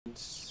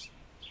It's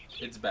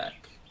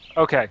back.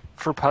 Okay,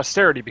 for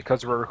posterity,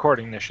 because we're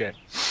recording this shit.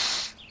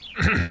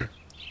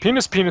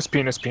 Penis, penis,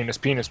 penis, penis,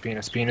 penis,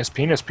 penis, penis,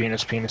 penis,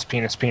 penis, penis,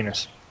 penis,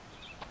 penis.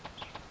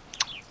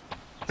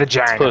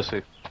 Vagina.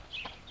 Pussy.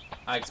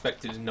 I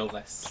expected no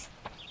less.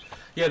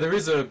 Yeah, there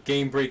is a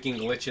game-breaking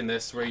glitch in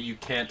this where you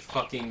can't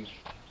fucking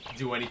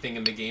do anything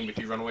in the game if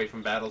you run away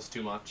from battles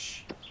too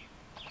much.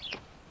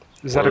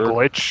 Is that a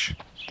glitch?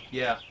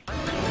 Yeah.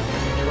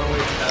 If you run away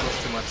from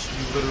battles too much,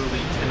 you literally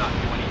cannot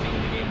do anything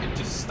in the game. It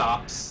just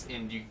stops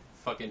and you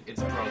fucking...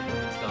 It's broken.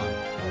 It's done.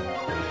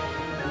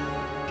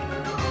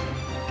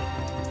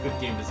 It's good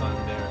game design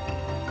there.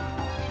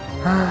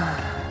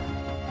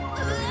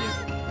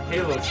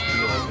 Halo should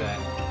be like that.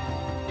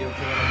 Halo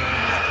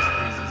just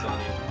freezes on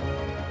you.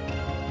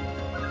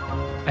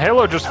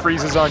 Halo just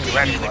freezes on you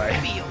anyway.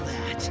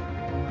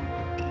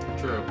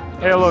 True.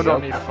 Halo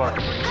don't need a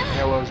fucking reason.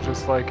 Halo's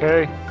just like,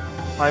 hey,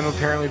 I'm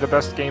apparently the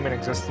best game in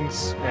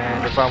existence,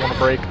 and if I want to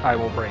break, I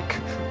will break.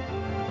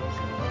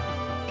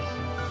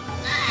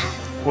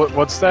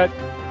 What's that?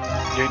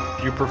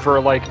 You prefer,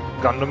 like,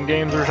 Gundam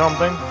games or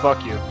something?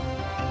 Fuck you.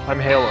 I'm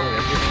Halo.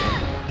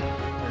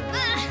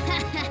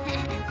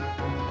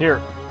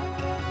 Here.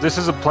 This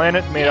is a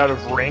planet made out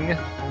of ring.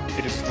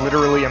 It is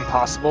literally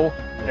impossible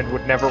and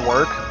would never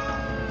work.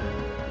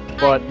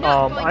 But,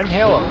 I'm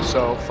Halo,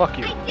 so fuck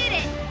you. I did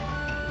it!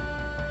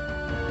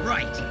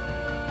 Right.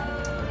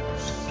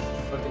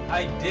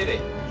 I did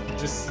it. You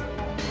just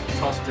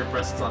tossed your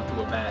breasts onto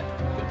a bat.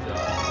 Good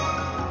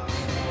job.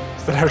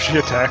 Is that how she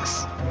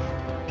attacks?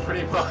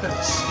 Pretty much.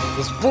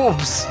 Those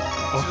boobs! She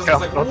was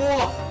just like,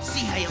 whoa!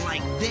 See how you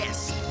like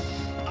this?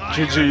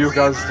 GG, you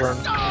guys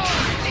learned.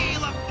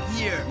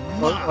 Here.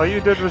 All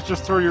you did was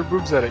just throw your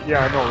boobs at it.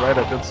 Yeah, I know, right?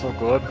 I did so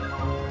good.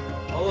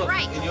 Oh look,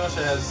 Right.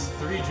 Inuyasha has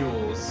 3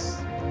 jewels.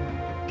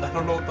 I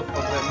don't know what the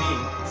fuck that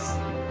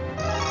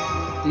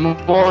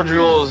means. More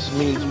jewels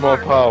means more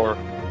power.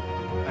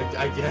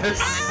 I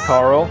guess.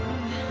 Carl,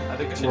 I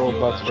think I should heal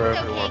Robots for them.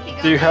 everyone.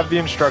 do you have the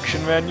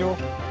instruction manual?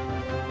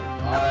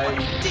 I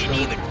Didn't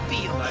even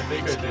feel I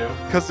think I do.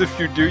 Because if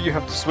you do, you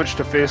have to switch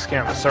to face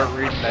cam and start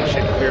reading that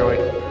shit clearly.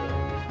 I don't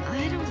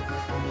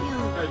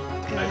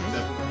I feel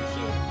definitely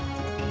should.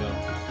 No.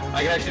 I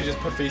can actually just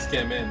put face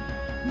cam in.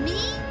 Me?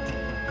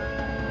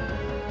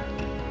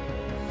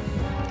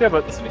 Yeah,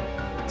 but Listen to me.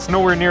 it's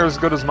nowhere near as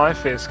good as my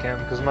face cam,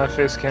 because my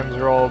face cams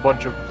are all a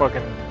bunch of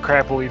fucking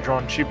crappily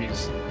drawn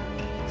chibis.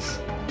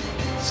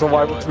 So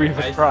why would we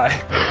even try?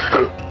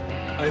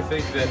 I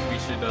think that we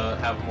should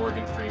have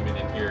Morgan Freeman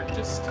in here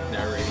just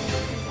narrating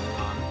everything going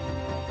on.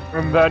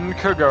 And then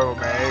Kagome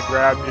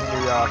grabbed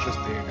Inuyasha's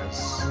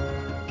penis.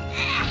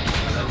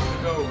 And then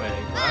Kagome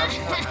grabs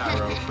the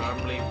arrow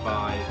firmly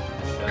by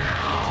the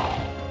shaft.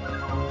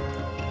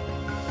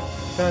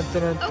 Dun,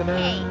 dun, dun, dun, Okay. dun.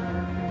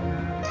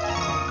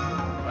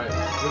 Alright,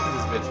 look at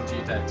this bitch and she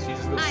attacks. She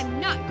just goes... I'm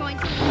not going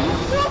to.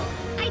 Whoop!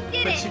 I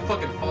did But she it!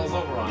 fucking falls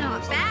over on her or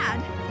Not something. bad.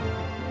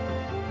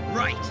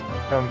 Right.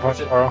 Kevin punch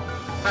Carl.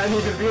 I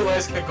didn't even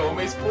realize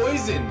Kagome's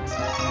poisoned.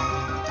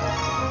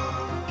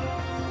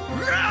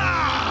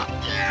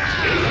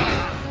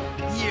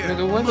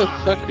 Nigga, when the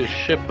fuck is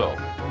Shippo?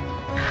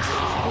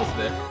 Who's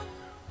there?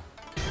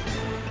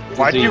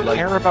 Why Is do he, you like-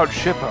 care about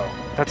Shippo?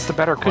 That's the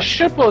better Cause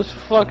question. Shippo's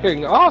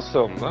fucking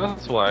awesome,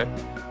 that's why.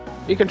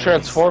 He can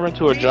transform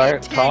into a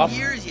giant Maybe in 10 top.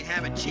 years you'd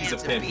have a He's a chance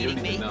of pimp. You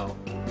beating don't even me. know.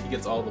 He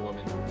gets all the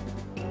women.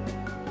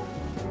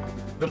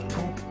 The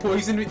poop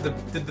poisoned me.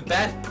 Did the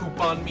bat poop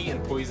on me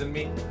and poison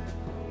me?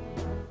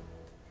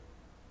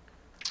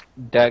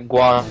 That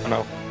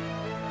guano.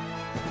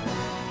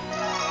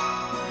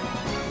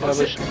 Oh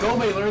shit,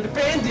 Kagome learned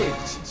bandage!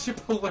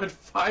 Shippo learned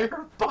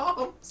fire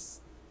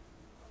bombs!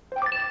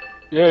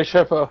 Yeah,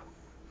 Shippo.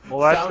 Well,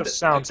 that Sound just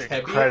sounds heavier?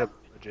 incredibly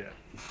legit.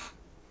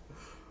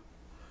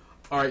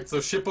 Alright, so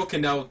Shippo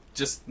can now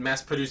just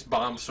mass produce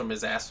bombs from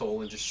his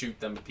asshole and just shoot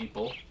them at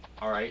people.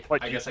 Alright,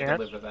 What, I you guess I can can't?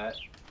 live with that.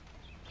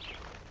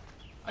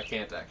 I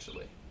can't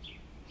actually.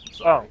 I'm Oh.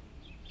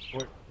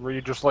 sorry. Were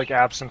you just, like,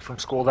 absent from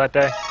school that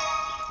day?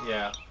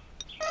 Yeah.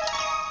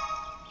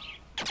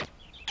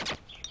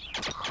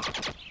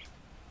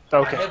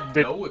 Okay. I have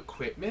Did, no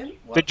equipment?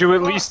 What did you the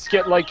at fuck? least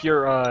get, like,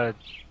 your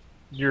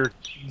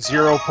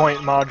 0-point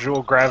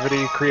module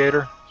gravity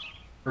creator?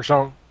 Or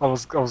something? I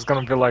was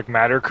gonna be like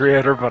matter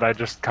creator, but I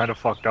just kind of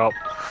fucked up.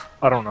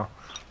 I don't know.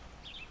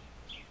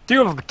 Do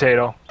you have a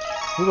potato?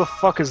 Who the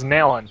fuck is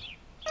nailing?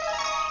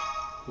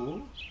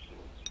 Who?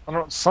 I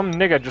don't. Some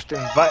nigga just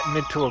invited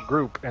me to a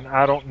group, and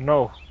I don't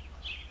know.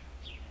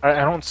 I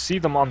don't see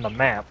them on the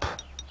map.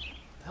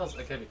 The hell's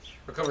okay?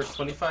 Recovers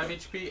 25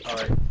 HP?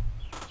 Alright.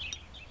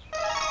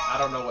 I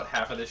don't know what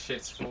half of this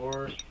shit's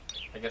for.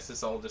 I guess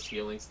it's all just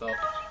healing stuff.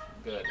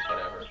 Good,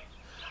 whatever.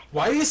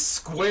 Why is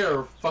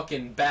square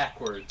fucking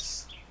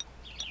backwards?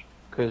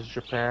 Cause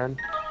Japan.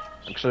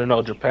 Actually,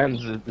 no,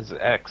 Japan's is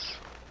X.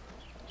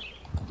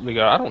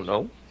 Nigga, I don't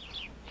know.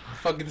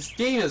 Fucking this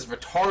game is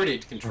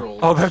retarded controls.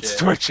 Oh, and that's shit.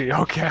 twitchy.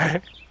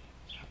 Okay.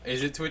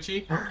 Is it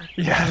twitchy?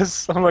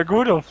 Yes. I'm like,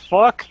 who the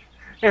fuck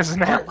is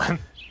nailing?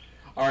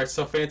 Alright,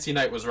 so Fancy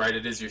Knight was right,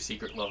 it is your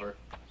secret lover.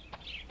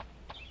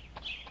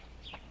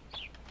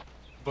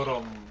 But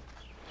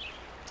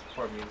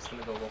pardon me, I'm just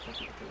gonna go walk into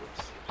the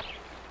tulips.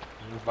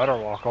 You better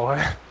walk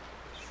away.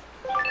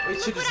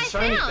 Wait, shit, Look it's a what I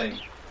shiny found. thing.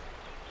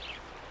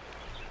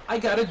 I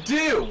gotta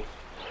do!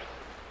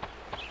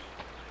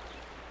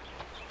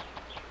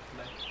 Can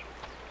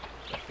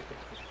I pick up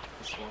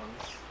the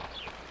swans?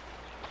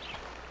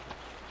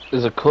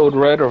 Is it code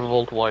red or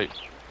volt white?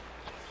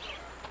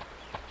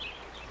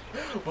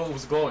 Well, it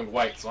was glowing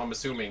white, so I'm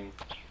assuming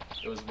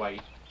it was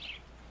white.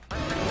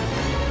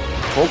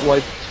 Volt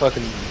white's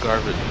fucking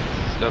garbage.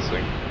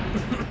 Disgusting.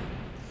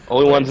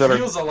 Only ones that it are.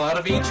 heals a lot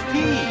of HP! I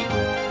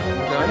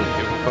don't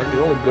give a fuck.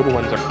 The only good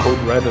ones are code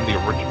red and the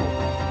original.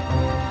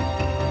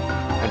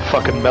 And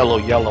fucking mellow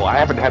yellow. I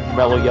haven't had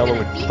mellow yellow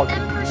in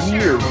fucking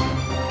years.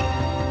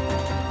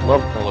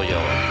 Love mellow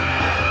yellow.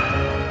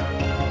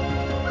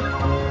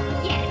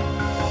 Yes.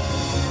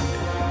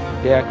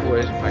 Jack,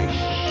 where's my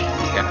shit?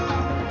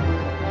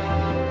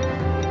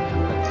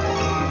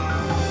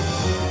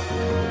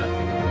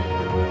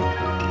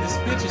 This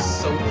bitch is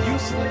so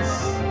useless.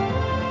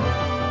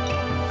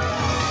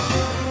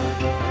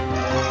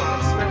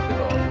 Fucking smack the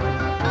dog.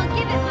 I'll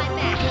give it my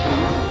back.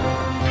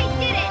 I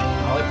did it. I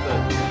like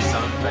the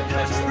sound effect.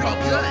 That's Pretty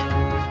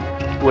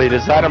good. Wait,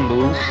 is that a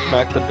move?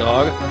 Smack the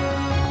dog?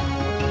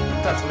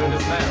 That's what it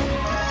is now.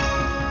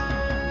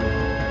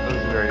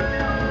 That's very.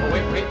 Oh,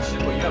 wait,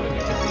 shit, what you have in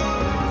your technique?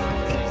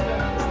 Use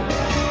that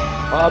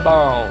instead.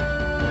 Bye-bye.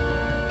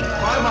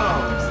 My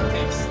mom's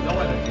takes no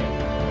energy.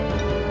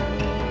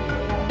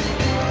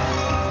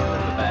 The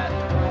bat.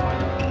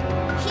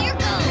 Here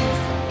goes.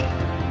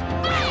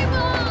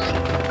 Fireball.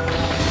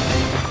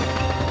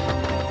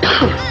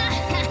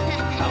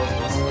 That was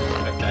less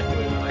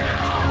spectacular than I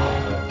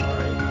actually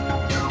alright.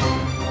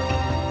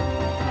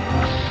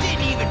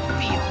 Didn't even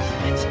feel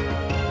it.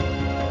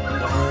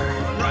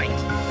 Right.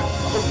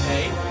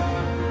 Okay.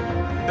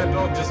 That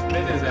dog just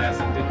bit his ass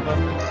and did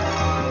nothing.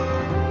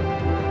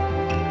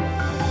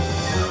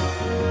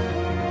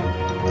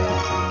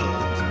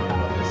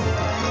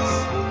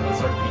 Let's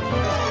RPG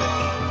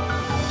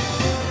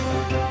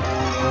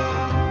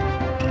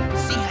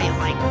this See how you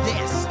like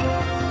this.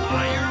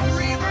 Iron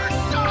Reaver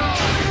Sword!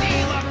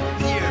 Deal up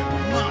here,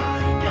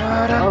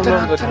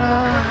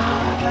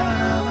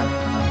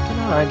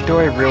 mine. Do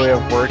I really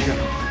have work in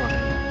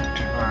fucking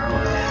 2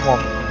 hours? Well,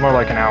 more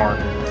like an hour.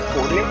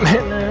 40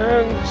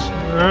 minutes.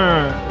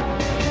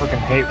 Fucking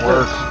hate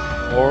work.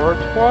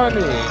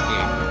 420.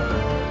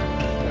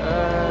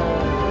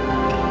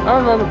 I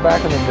remember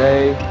back in the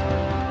day,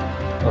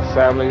 a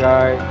Family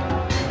Guy,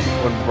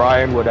 when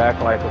Brian would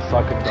act like a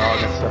fucking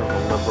dog instead of a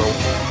liberal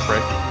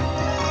prick.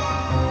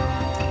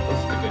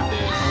 Those are the good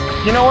days.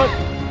 You know what?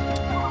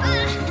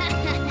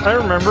 I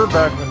remember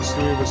back when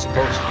Stewie was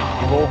supposed to be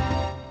evil,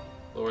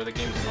 Lower the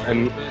game's volume a And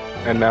little bit.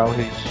 and now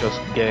he's just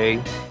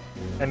gay.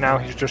 and now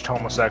he's just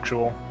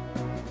homosexual.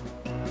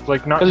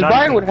 Like not. Because not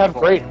Brian even would have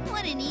evil. great.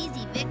 What an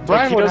easy victory.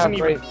 Brian he would doesn't have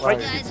even great fight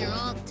You lines. guys are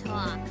all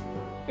talk.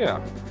 Yeah,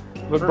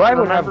 but Brian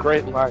would have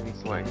great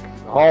lines like,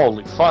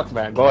 "Holy fuck,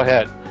 man, go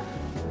ahead."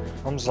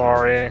 I'm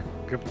sorry.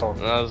 Keep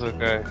talking. That was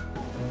okay.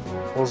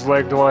 Whose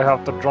leg do I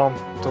have to jump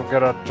to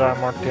get a giant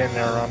martini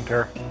around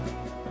here?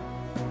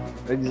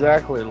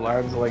 Exactly,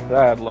 lines like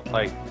that,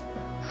 like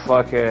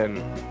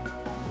fucking.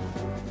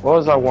 What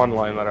was that one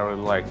line that I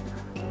really liked?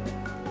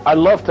 "I'd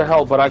love to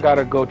help, but I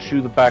gotta go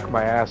chew the back of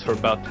my ass for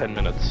about 10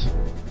 minutes."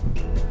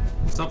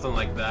 Something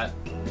like that.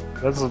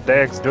 That's what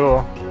Dags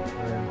do.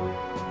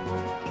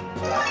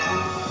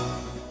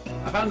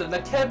 I found an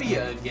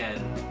Akebia again.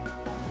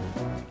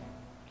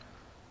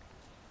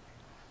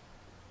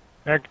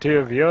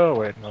 Activia.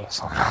 Wait, no, that's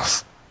something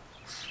else.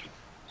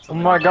 Oh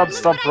my god,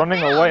 stop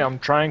running away. I'm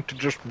trying to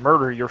just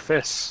murder your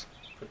fists.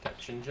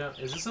 Protection gem.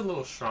 Is this a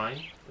little shrine?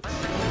 Oh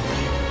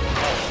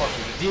fuck,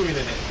 there's a demon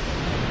in it.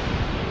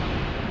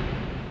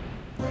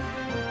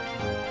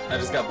 I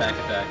just got back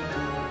attack.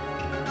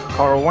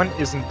 Carl, when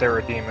isn't there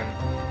a demon?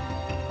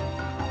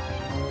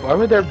 Why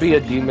would there be a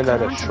demon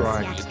at a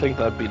shrine? You think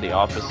that'd be the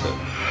opposite?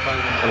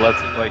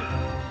 Unless it's like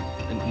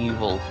an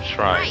evil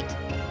shrine. Right.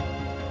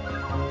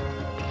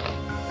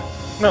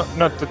 No,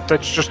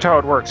 that's just how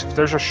it works. If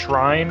there's a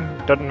shrine,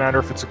 doesn't matter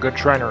if it's a good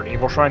shrine or an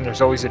evil shrine,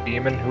 there's always a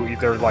demon who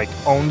either, like,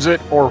 owns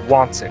it or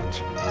wants it.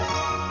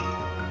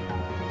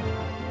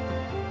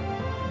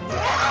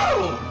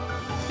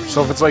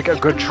 So if it's like a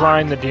good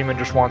shrine, the demon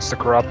just wants to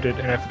corrupt it,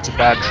 and if it's a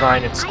bad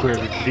shrine, it's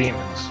clearly the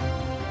demons.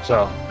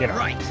 So, you know.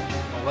 Right.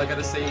 All I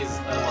gotta say is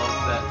I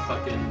love that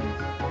fucking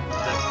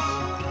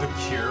the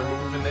cure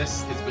move in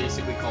this is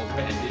basically called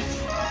bandage.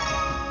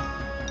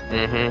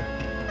 Mm-hmm.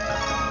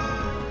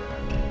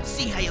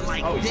 See how you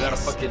like Oh, you this. got a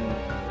fucking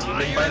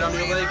demon bite on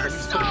your leg? Or you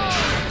just put a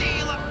bandage.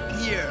 Deal up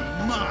here,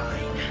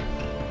 mine.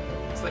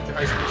 It's like your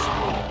high school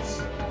schools.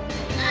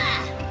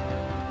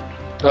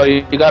 Oh,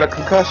 you got a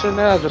concussion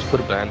now? Just put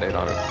a band-aid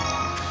on it.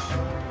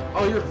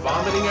 Oh, you're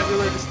vomiting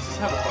everywhere? Just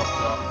have a puff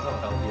drop.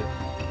 That'll help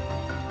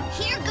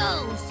you. Here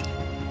goes.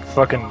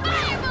 Fucking,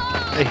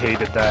 Fireball. I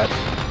hated that.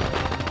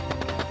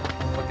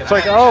 Fucking It's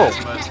like, I had oh. an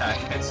asthma attack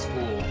at school,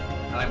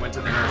 and I went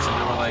to the nurse, and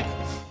they were like,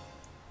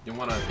 You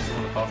want a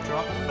cough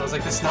drop? I was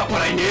like, that's not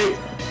what I need!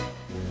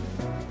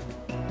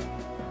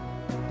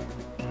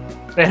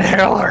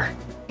 Inhaler!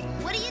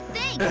 What do you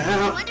think? Do you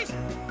understand?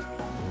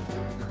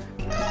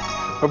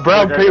 A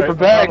brown paper I'm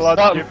bag. not allowed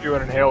Stop. to give you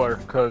an inhaler,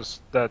 because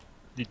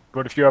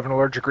what if you have an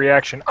allergic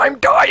reaction? I'm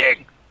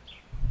dying!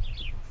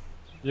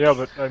 Yeah,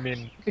 but, I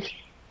mean,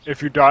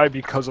 if you die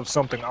because of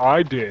something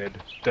I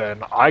did,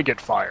 then I get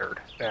fired,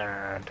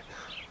 and...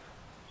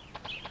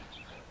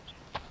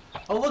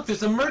 Oh look,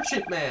 there's a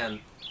merchant man!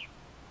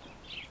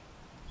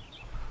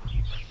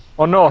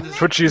 Oh no,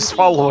 Twitchy is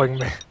following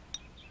me.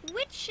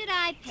 Which should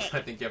I pick?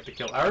 I think you have to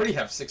kill. I already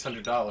have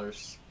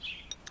 $600.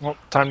 Well,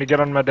 time to get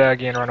on my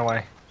daggy and run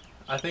away.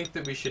 I think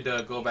that we should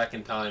go back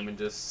in time and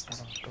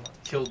just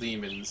kill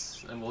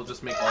demons, and we'll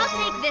just make all the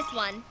I'll take money. this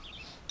one.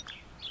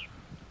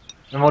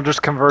 And we'll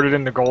just convert it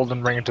into gold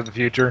and bring it to the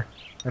future.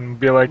 And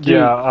be like, Dude.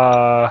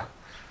 yeah,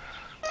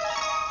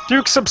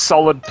 Duke some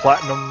solid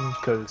platinum,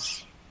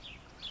 because...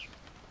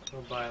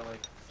 We'll buy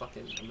like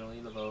fucking 1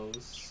 million of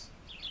those.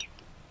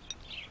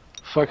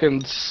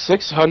 Fucking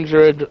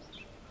 600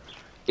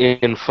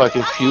 in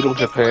fucking feudal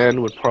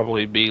Japan would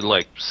probably be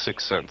like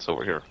 6 cents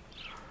over here.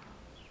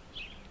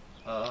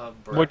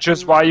 Which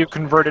is why you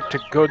convert it to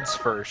goods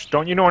first.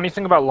 Don't you know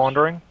anything about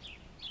laundering?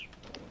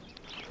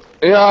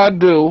 Yeah, I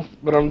do,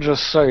 but I'm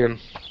just saying.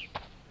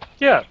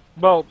 Yeah,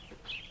 well,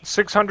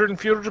 600 in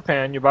feudal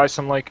Japan, you buy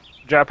some, like,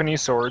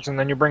 Japanese swords, and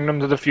then you bring them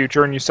to the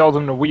future and you sell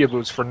them to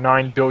weeaboos for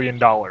 $9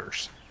 billion.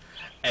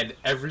 And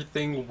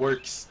everything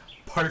works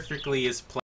perfectly as planned.